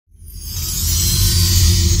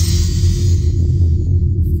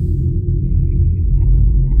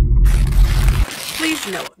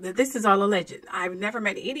that this is all alleged. I've never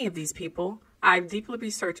met any of these people. I've deeply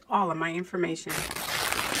researched all of my information.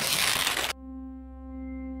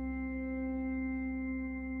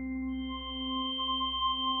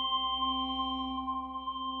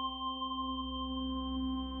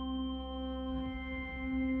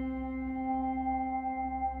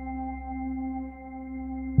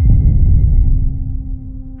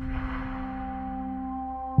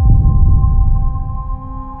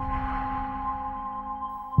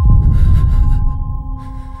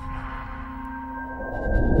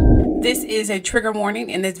 This is a trigger warning.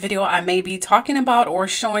 In this video, I may be talking about or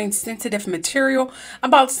showing sensitive material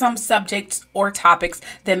about some subjects or topics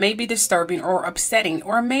that may be disturbing or upsetting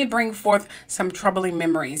or may bring forth some troubling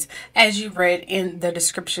memories, as you read in the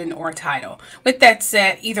description or title. With that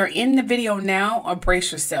said, either end the video now or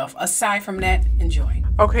brace yourself. Aside from that, enjoy.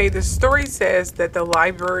 Okay, the story says that the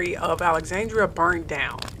Library of Alexandria burned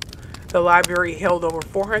down. The library held over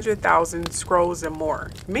 400,000 scrolls and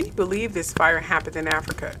more. Many believe this fire happened in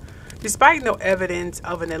Africa, despite no evidence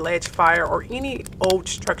of an alleged fire or any old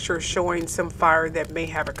structure showing some fire that may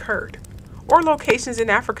have occurred, or locations in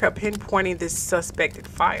Africa pinpointing this suspected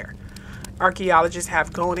fire. Archaeologists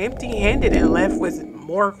have gone empty-handed and left with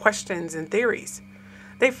more questions and theories.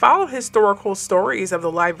 They follow historical stories of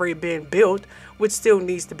the library being built, which still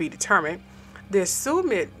needs to be determined. They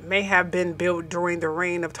assume it may have been built during the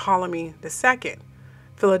reign of Ptolemy II,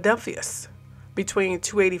 Philadelphus, between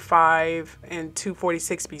 285 and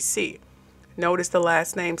 246 BC. Notice the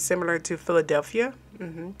last name similar to Philadelphia.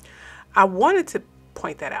 I wanted to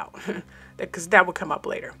point that out because that would come up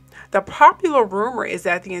later. The popular rumor is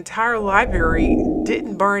that the entire library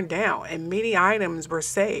didn't burn down and many items were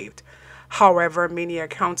saved. However, many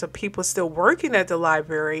accounts of people still working at the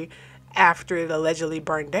library after it allegedly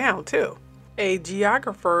burned down too. A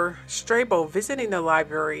geographer, Strabo, visiting the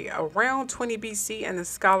library around 20 BC, and the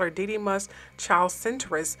scholar Didymus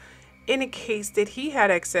Chalcintris indicates that he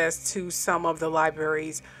had access to some of the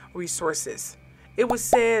library's resources. It was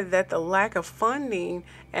said that the lack of funding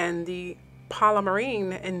and the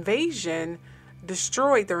Palmyrene invasion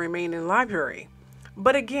destroyed the remaining library.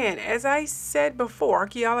 But again, as I said before,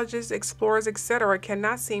 archaeologists, explorers, etc.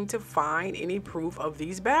 cannot seem to find any proof of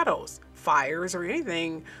these battles, fires, or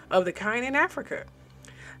anything of the kind in Africa.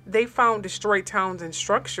 They found destroyed towns and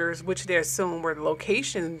structures, which they assume were the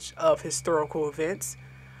locations of historical events,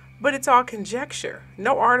 but it's all conjecture.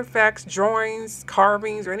 No artifacts, drawings,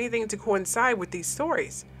 carvings, or anything to coincide with these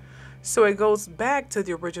stories. So it goes back to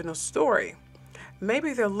the original story.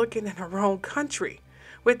 Maybe they're looking in the wrong country.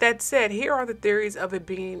 With that said, here are the theories of it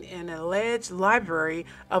being an alleged library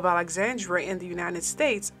of Alexandria in the United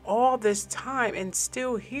States all this time and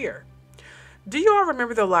still here. Do you all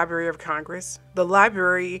remember the Library of Congress? The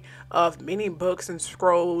library of many books and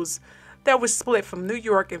scrolls that was split from New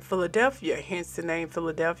York and Philadelphia, hence the name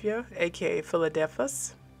Philadelphia, aka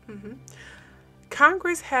Philadelphus.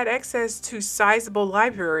 Congress had access to sizable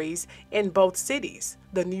libraries in both cities,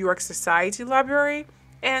 the New York Society Library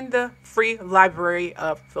and the Free Library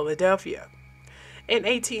of Philadelphia. In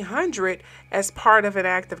 1800, as part of an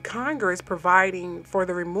act of Congress providing for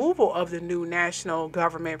the removal of the new national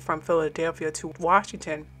government from Philadelphia to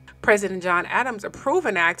Washington, President John Adams approved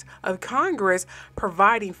an act of Congress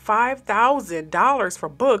providing $5,000 for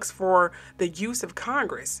books for the use of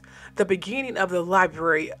Congress, the beginning of the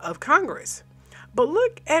Library of Congress. But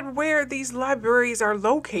look at where these libraries are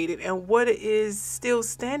located and what is still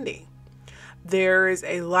standing. There is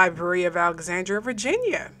a Library of Alexandria,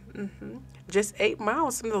 Virginia, just 8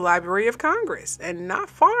 miles from the Library of Congress and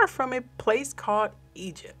not far from a place called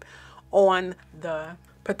Egypt on the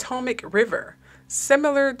Potomac River,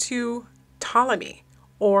 similar to Ptolemy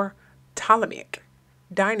or Ptolemaic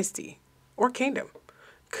dynasty or kingdom.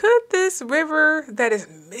 Could this river that is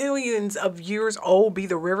millions of years old be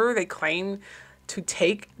the river they claim to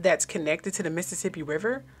take that's connected to the Mississippi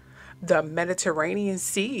River? The Mediterranean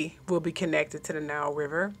Sea will be connected to the Nile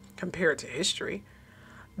River compared to history.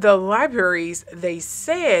 The libraries, they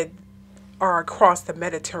said, are across the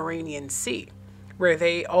Mediterranean Sea, where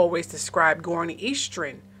they always describe going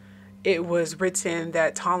eastern. It was written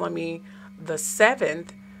that Ptolemy VII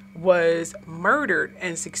was murdered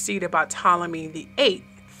and succeeded by Ptolemy VIII,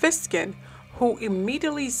 Fiskin, who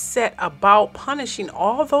immediately set about punishing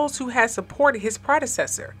all those who had supported his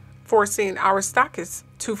predecessor, forcing Aristarchus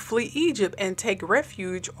to flee Egypt and take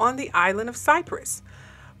refuge on the island of Cyprus,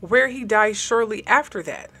 where he died shortly after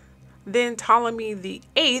that. Then Ptolemy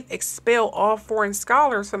VIII expelled all foreign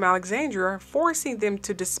scholars from Alexandria, forcing them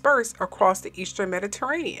to disperse across the eastern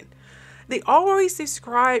Mediterranean. They always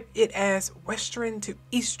describe it as western to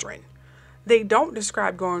eastern. They don't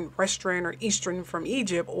describe going western or eastern from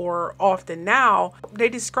Egypt, or often now, they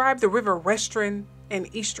describe the river western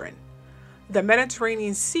and eastern. The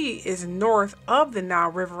Mediterranean Sea is north of the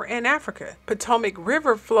Nile River in Africa. Potomac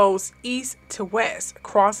River flows east to west,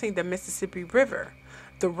 crossing the Mississippi River.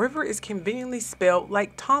 The river is conveniently spelled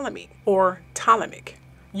like Ptolemy or Ptolemaic.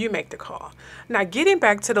 You make the call. Now, getting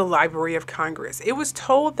back to the Library of Congress, it was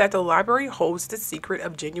told that the library holds the secret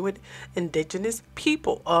of genuine indigenous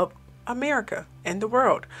people of America and the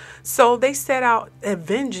world. So they set out a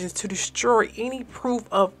vengeance to destroy any proof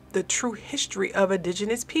of the true history of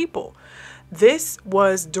indigenous people. This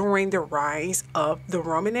was during the rise of the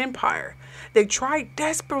Roman Empire. They tried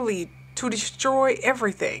desperately to destroy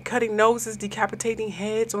everything, cutting noses, decapitating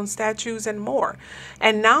heads on statues, and more.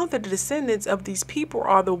 And now the descendants of these people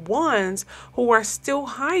are the ones who are still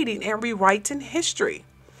hiding and rewriting history.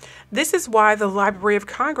 This is why the Library of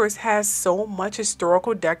Congress has so much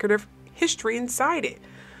historical decorative history inside it.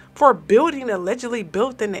 For a building allegedly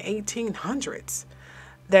built in the 1800s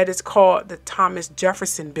that is called the Thomas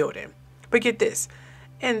Jefferson Building. But get this,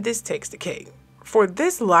 and this takes the cake. For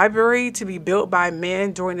this library to be built by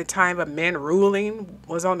men during the time of men ruling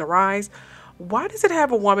was on the rise, why does it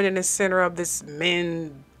have a woman in the center of this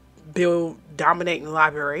men build dominating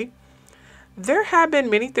library? There have been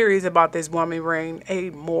many theories about this woman wearing a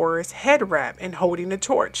Moorish head wrap and holding a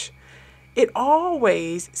torch. It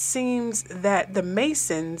always seems that the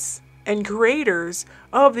masons and creators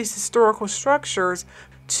of these historical structures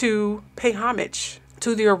to pay homage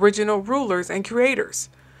to the original rulers and creators.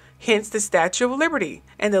 Hence the Statue of Liberty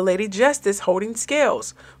and the Lady Justice holding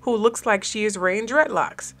scales, who looks like she is wearing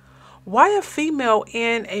dreadlocks. Why a female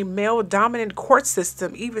in a male-dominant court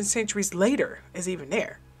system even centuries later is even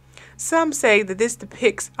there? Some say that this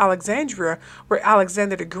depicts Alexandria, where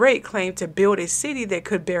Alexander the Great claimed to build a city that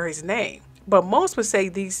could bear his name. But most would say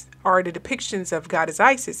these are the depictions of goddess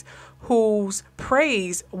Isis, whose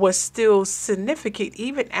praise was still significant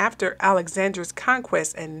even after Alexander's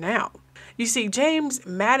conquest and now. You see, James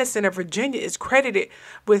Madison of Virginia is credited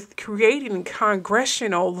with creating a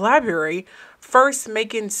congressional library, first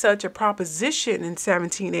making such a proposition in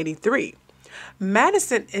 1783.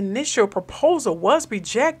 Madison's initial proposal was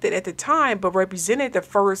rejected at the time, but represented the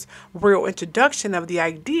first real introduction of the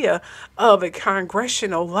idea of a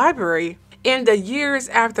congressional library in the years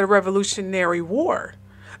after the Revolutionary War.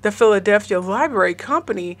 The Philadelphia Library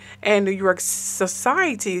Company and New York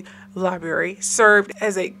Society Library served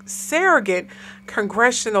as a surrogate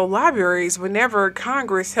congressional libraries whenever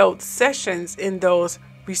Congress held sessions in those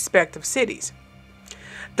respective cities.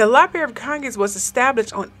 The Library of Congress was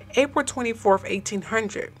established on April 24,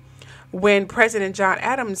 1800, when President John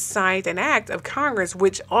Adams signed an act of Congress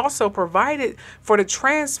which also provided for the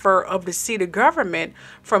transfer of the seat of government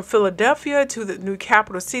from Philadelphia to the new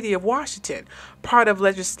capital city of Washington. Part of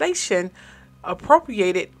legislation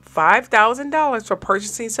appropriated $5,000 for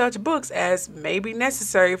purchasing such books as may be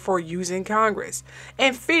necessary for use in Congress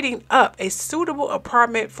and fitting up a suitable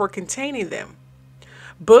apartment for containing them.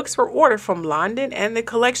 Books were ordered from London, and the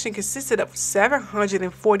collection consisted of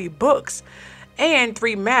 740 books and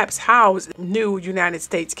 3 maps housed in the new United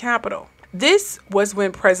States Capitol. This was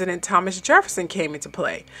when President Thomas Jefferson came into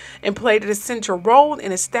play and played a central role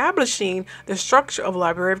in establishing the structure of the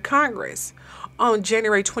Library of Congress. On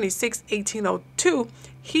January 26, 1802,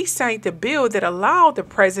 he signed the bill that allowed the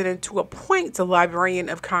president to appoint the Librarian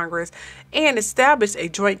of Congress and establish a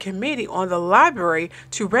joint committee on the library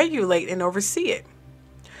to regulate and oversee it.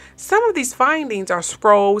 Some of these findings are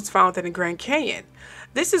scrolls found in the Grand Canyon.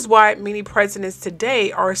 This is why many presidents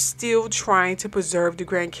today are still trying to preserve the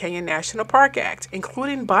Grand Canyon National Park Act,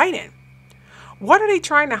 including Biden. What are they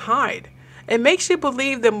trying to hide? It makes you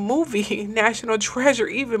believe the movie National Treasure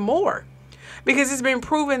even more, because it's been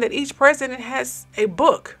proven that each president has a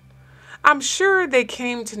book. I'm sure they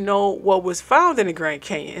came to know what was found in the Grand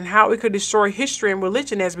Canyon and how it could destroy history and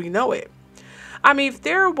religion as we know it. I mean, if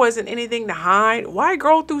there wasn't anything to hide, why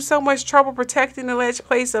go through so much trouble protecting the alleged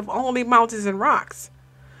place of only mountains and rocks?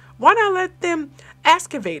 Why not let them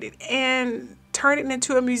excavate it and turn it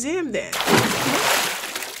into a museum then?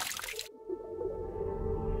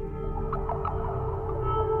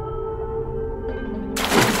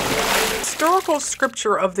 Historical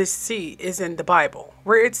scripture of this sea is in the Bible,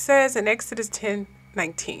 where it says in Exodus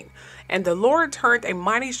 10:19, "And the Lord turned a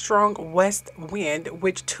mighty strong west wind,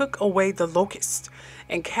 which took away the locusts,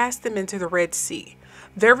 and cast them into the Red Sea.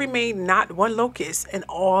 There remained not one locust in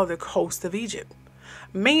all the coast of Egypt."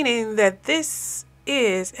 Meaning that this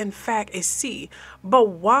is in fact a sea. But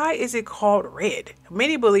why is it called red?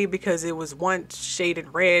 Many believe because it was once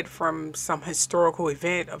shaded red from some historical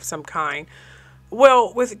event of some kind.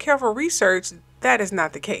 Well, with careful research, that is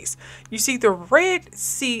not the case. You see, the Red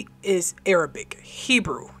Sea is Arabic,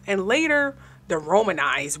 Hebrew, and later the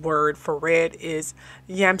Romanized word for red is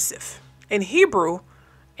Yamsif in Hebrew,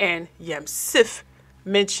 and Yamsif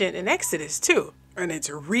mentioned in Exodus too. And it's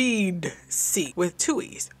Reed Sea with two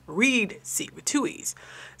E's. Reed Sea with two E's.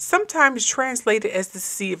 Sometimes translated as the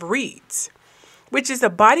Sea of Reeds, which is a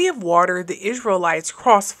body of water the Israelites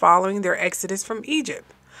crossed following their exodus from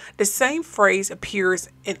Egypt. The same phrase appears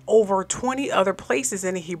in over 20 other places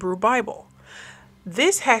in the Hebrew Bible.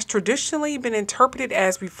 This has traditionally been interpreted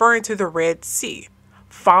as referring to the Red Sea,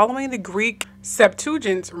 following the Greek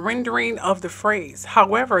Septuagint's rendering of the phrase.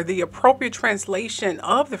 However, the appropriate translation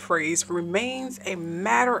of the phrase remains a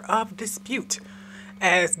matter of dispute,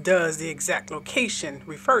 as does the exact location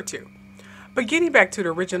referred to. But getting back to the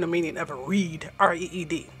original meaning of a reed,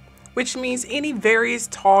 R-E-E-D, which means any various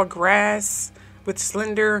tall grass with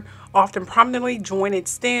slender, often prominently jointed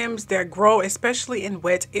stems that grow especially in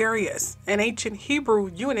wet areas. An ancient Hebrew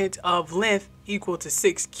unit of length equal to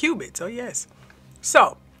 6 cubits. Oh yes.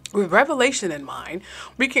 So, with Revelation in mind,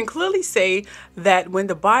 we can clearly say that when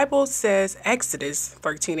the Bible says Exodus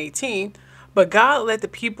 13:18, but God led the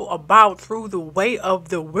people about through the way of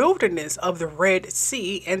the wilderness of the Red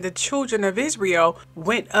Sea, and the children of Israel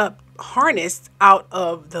went up harnessed out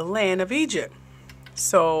of the land of Egypt.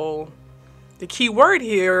 So the key word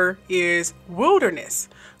here is wilderness,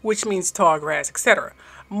 which means tall grass, etc.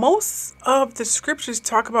 Most of the scriptures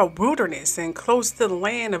talk about wilderness and close to the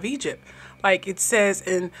land of Egypt, like it says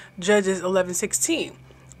in Judges 11:16.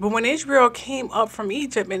 But when Israel came up from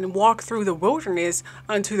Egypt and walked through the wilderness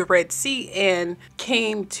unto the Red Sea and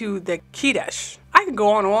came to the KISHA'S. I can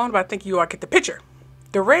go on, but I think you all get the picture.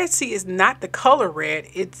 The Red Sea is not the color red.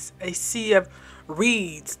 It's a sea of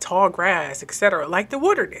reeds, tall grass, etc., like the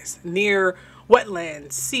wilderness near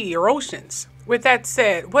wetlands, sea, or oceans. With that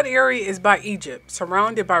said, what area is by Egypt,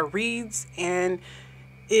 surrounded by reeds, and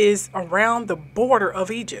is around the border of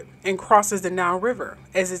Egypt and crosses the Nile River,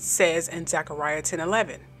 as it says in Zechariah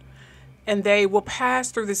 10:11. And they will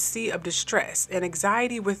pass through the sea of distress and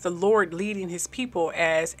anxiety, with the Lord leading his people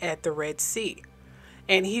as at the Red Sea.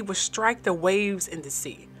 And he will strike the waves in the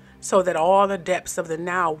sea, so that all the depths of the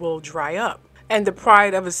Nile will dry up. And the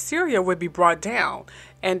pride of Assyria would be brought down,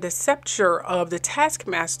 and the scepter of the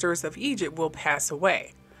taskmasters of Egypt will pass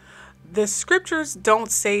away. The scriptures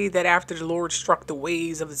don't say that after the Lord struck the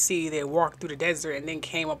waves of the sea, they walked through the desert and then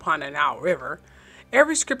came upon the Nile River.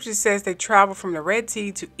 Every scripture says they traveled from the Red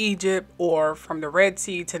Sea to Egypt, or from the Red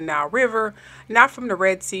Sea to Nile River, not from the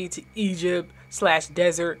Red Sea to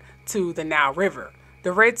Egypt/desert to the Nile River.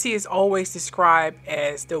 The Red Sea is always described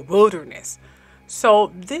as the wilderness.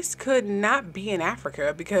 So this could not be in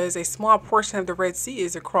Africa, because a small portion of the Red Sea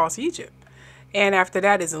is across Egypt. And after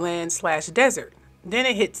that is land/desert. Then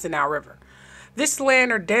it hits the Nile River. This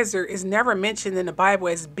land or desert is never mentioned in the Bible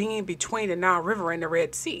as being between the Nile River and the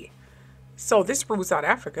Red Sea. So this rules out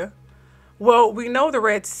Africa. Well, we know the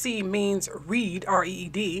Red Sea means reed,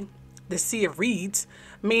 R-E-E-D, the Sea of Reeds,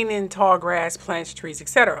 meaning tall grass, plants, trees,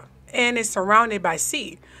 etc. And it's surrounded by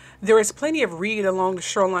sea. There is plenty of reed along the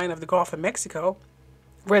shoreline of the Gulf of Mexico,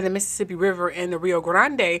 where the Mississippi River and the Rio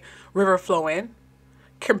Grande River flow in.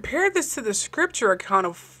 Compare this to the scripture account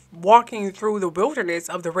of walking through the wilderness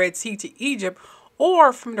of the Red Sea to Egypt,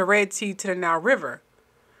 or from the Red Sea to the Nile River.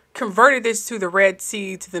 Converted this to the Red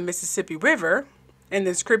Sea to the Mississippi River, and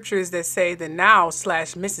the scriptures that say the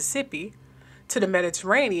Nile/Mississippi to the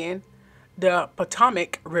Mediterranean, the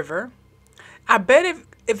Potomac River. I bet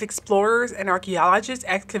if explorers and archaeologists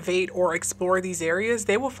excavate or explore these areas,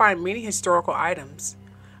 they will find many historical items.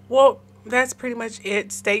 Well, that's pretty much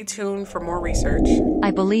it. Stay tuned for more research.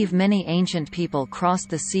 I believe many ancient people crossed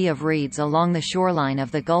the Sea of Reeds along the shoreline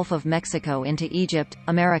of the Gulf of Mexico into Egypt,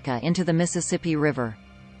 America, into the Mississippi River.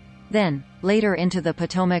 Then, later into the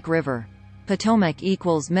Potomac River. Potomac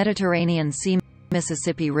equals Mediterranean Sea,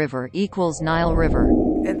 Mississippi River equals Nile River.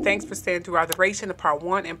 And thanks for staying throughout the duration of part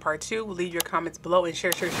 1 and part 2. Leave your comments below and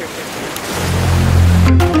share.